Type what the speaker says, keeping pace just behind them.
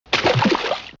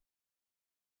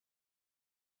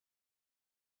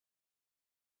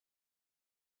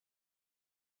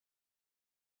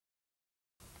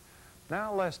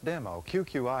Now let's demo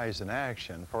QQIs in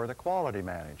action for the quality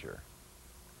manager.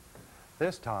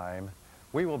 This time,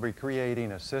 we will be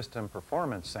creating a system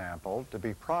performance sample to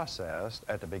be processed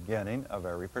at the beginning of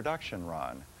every production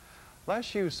run.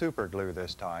 Let's use super glue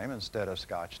this time instead of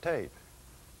Scotch tape.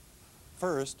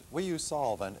 First, we use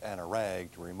solvent and a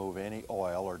rag to remove any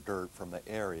oil or dirt from the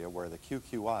area where the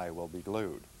QQI will be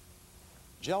glued.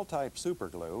 Gel-type super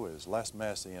glue is less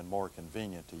messy and more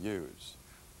convenient to use.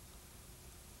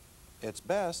 It's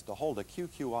best to hold a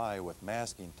QQI with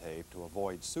masking tape to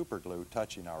avoid super glue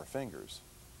touching our fingers.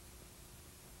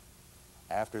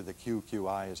 After the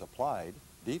QQI is applied,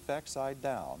 defect side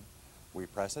down, we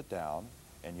press it down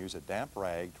and use a damp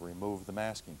rag to remove the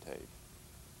masking tape.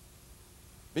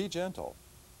 Be gentle.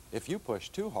 If you push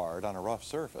too hard on a rough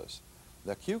surface,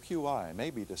 the QQI may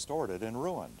be distorted and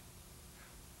ruined.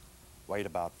 Wait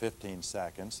about 15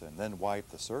 seconds and then wipe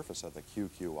the surface of the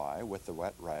QQI with the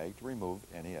wet rag to remove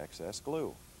any excess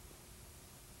glue.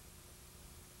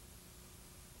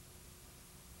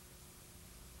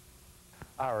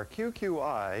 Our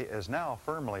QQI is now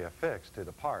firmly affixed to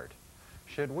the part.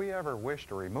 Should we ever wish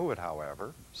to remove it,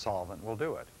 however, solvent will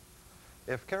do it.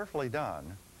 If carefully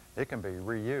done, it can be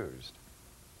reused.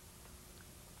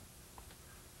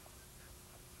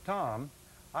 Tom,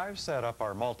 I've set up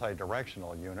our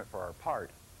multi-directional unit for our part.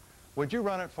 Would you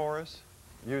run it for us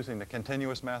using the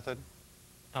continuous method?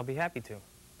 I'll be happy to.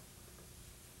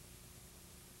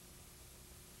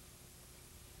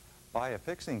 By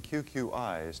affixing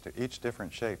QQIs to each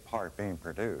different shaped part being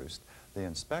produced, the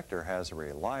inspector has a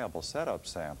reliable setup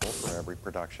sample for every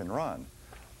production run.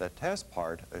 The test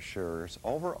part assures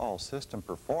overall system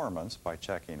performance by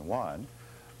checking 1,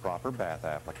 proper bath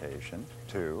application,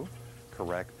 2,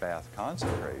 correct bath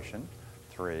concentration,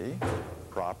 3,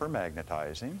 proper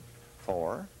magnetizing,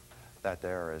 4, that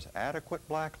there is adequate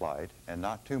black light and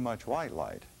not too much white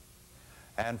light,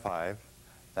 and 5,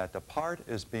 that the part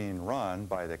is being run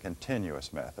by the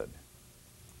continuous method.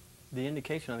 The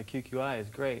indication on the QQI is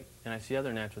great, and I see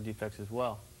other natural defects as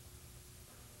well.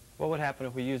 What would happen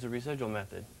if we use the residual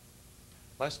method?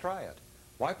 Let's try it.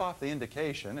 Wipe off the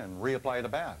indication and reapply the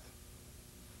bath.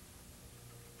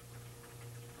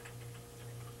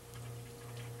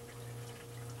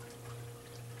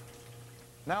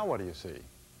 Now what do you see?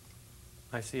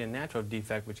 I see a natural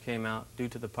defect which came out due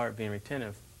to the part being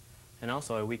retentive, and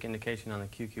also a weak indication on the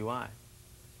QQI.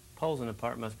 Holes in the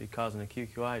part must be causing the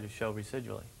QQI to show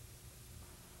residually.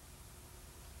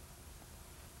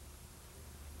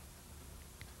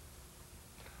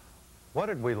 What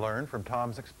did we learn from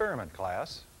Tom's experiment,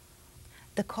 class?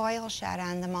 The coil shed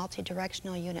on the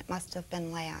multi-directional unit must have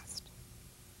been last.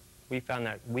 We found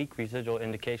that weak residual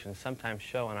indications sometimes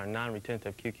show on our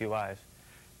non-retentive QQIs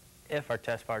if our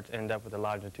test parts end up with a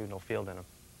longitudinal field in them.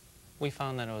 We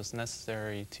found that it was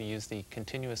necessary to use the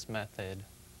continuous method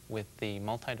with the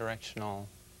multi-directional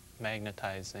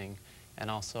magnetizing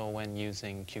and also when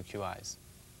using QQIs.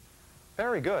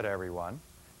 Very good, everyone.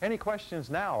 Any questions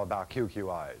now about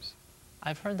QQIs?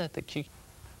 I've heard that the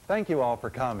Thank you all for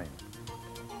coming.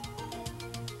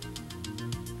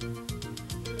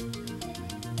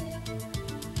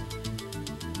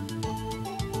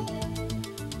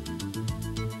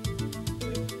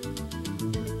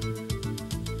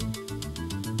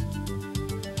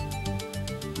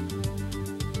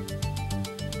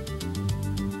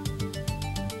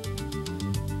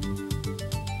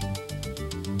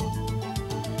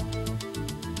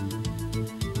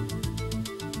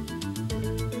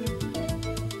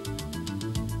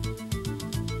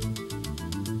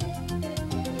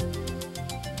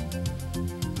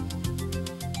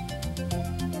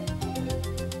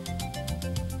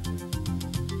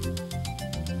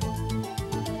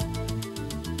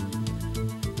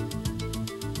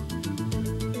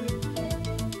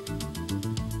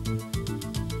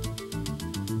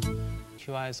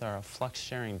 QQIs are a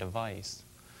flux-sharing device,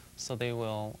 so they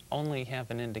will only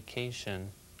have an indication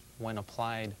when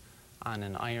applied on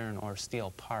an iron or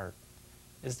steel part.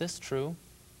 Is this true?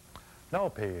 No,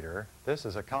 Peter, this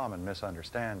is a common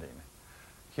misunderstanding.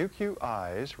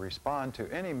 QQIs respond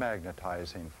to any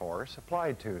magnetizing force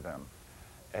applied to them,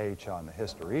 H on the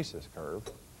hysteresis curve,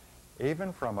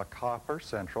 even from a copper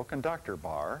central conductor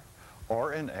bar,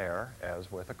 or in air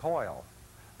as with a coil.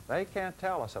 They can't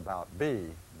tell us about B,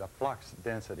 the flux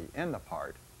density in the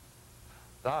part.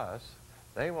 Thus,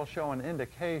 they will show an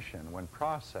indication when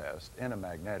processed in a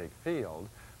magnetic field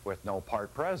with no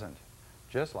part present,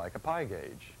 just like a pi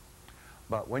gauge.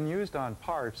 But when used on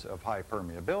parts of high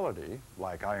permeability,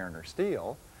 like iron or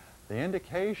steel, the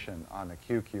indication on the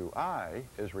QQI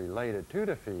is related to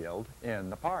the field in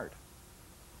the part.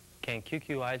 Can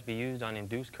QQIs be used on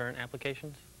induced current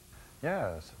applications?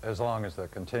 Yes, as long as the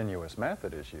continuous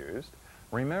method is used.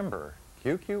 Remember,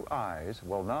 QQIs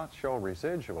will not show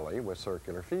residually with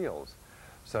circular fields,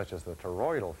 such as the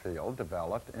toroidal field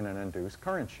developed in an induced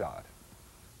current shot.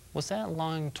 Was that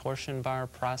long torsion bar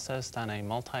processed on a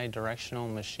multi-directional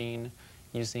machine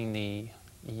using the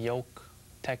yoke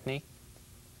technique?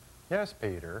 Yes,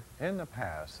 Peter. In the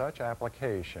past, such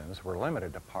applications were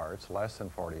limited to parts less than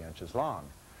 40 inches long.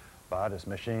 But as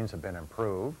machines have been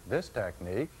improved, this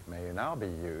technique may now be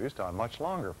used on much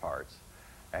longer parts.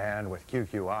 And with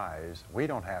QQIs, we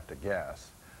don't have to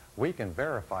guess. We can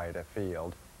verify a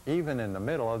field even in the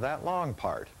middle of that long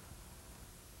part.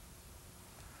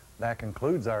 That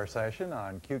concludes our session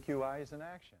on QQIs in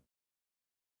action.